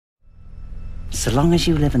So long as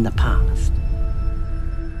you live in the past,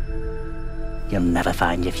 you'll never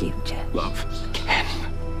find your future. Love. Ken.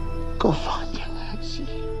 Go find your Nancy.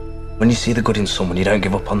 When you see the good in someone, you don't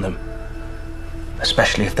give up on them.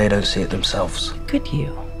 Especially if they don't see it themselves. Good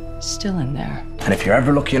you. Still in there. And if you're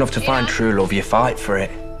ever lucky enough to find true love, you fight for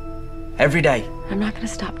it. Every day. I'm not gonna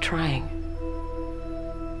stop trying.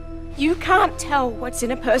 You can't tell what's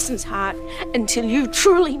in a person's heart until you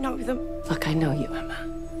truly know them. Look, I know you, Emma.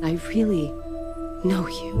 I really know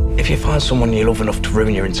you. If you find someone you love enough to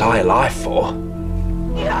ruin your entire life for,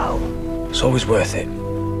 it's always worth it.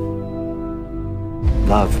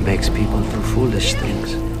 Love makes people do foolish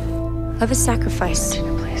things. Love is sacrifice.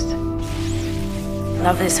 Please.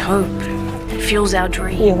 Love is hope. It fuels our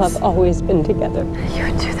dreams. You have always been together. You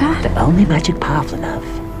would do that? The only magic powerful enough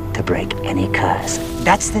to break any curse.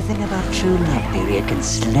 That's the thing about true love, baby. It can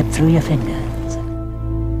slip through your fingers.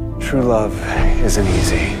 True love isn't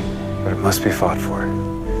easy, but it must be fought for.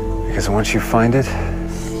 Because once you find it,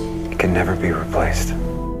 it can never be replaced.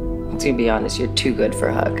 To be honest, you're too good for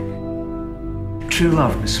a hug. True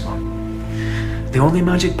love, Miss Swan. The only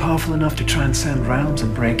magic powerful enough to transcend realms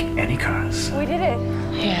and break any curse. We did it.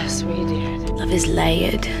 Yes, we did. Love is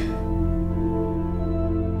layered.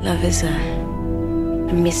 Love is a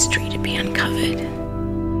mystery to be uncovered.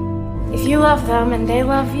 If you love them and they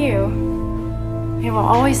love you, they will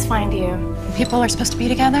always find you. When people are supposed to be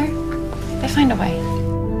together, they find a way.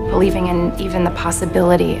 Believing in even the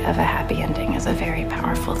possibility of a happy ending is a very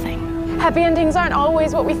powerful thing. Happy endings aren't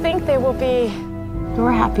always what we think they will be.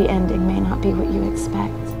 Your happy ending may not be what you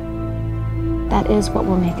expect. That is what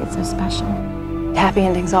will make it so special. Happy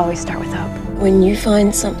endings always start with hope. When you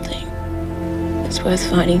find something that's worth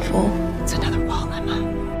fighting for, It's another wall, Emma.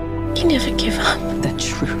 you never give up. The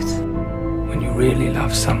truth. When you really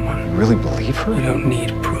love someone, You really believe her? you don't need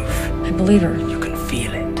proof. I believe her. You can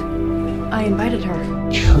feel it. I invited her.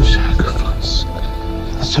 True sacrifice.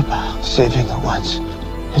 It's about saving the ones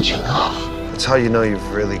that you love. That's how you know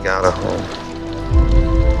you've really got a home.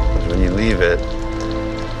 Because when you leave it,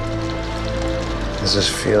 there's this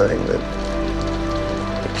feeling that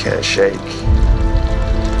you can't shake.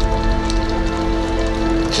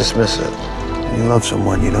 You just miss it. When you love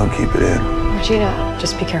someone, you don't keep it in. Regina,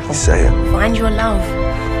 just be careful. You say it. Find your love.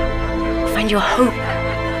 Find your hope.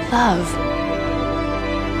 Love.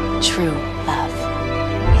 True love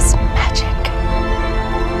is magic.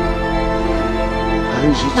 How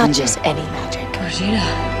did you do Not that? just any magic. Regina.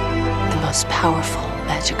 The most powerful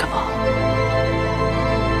magic of all.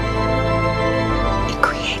 It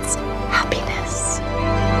creates happiness.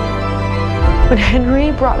 When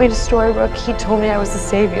Henry brought me to Storybrooke, he told me I was the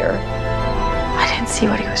savior. I didn't see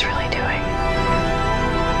what he was really doing.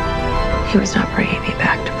 He was not bringing me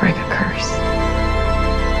back to break a curse.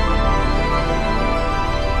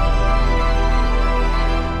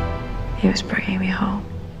 He was bringing me home.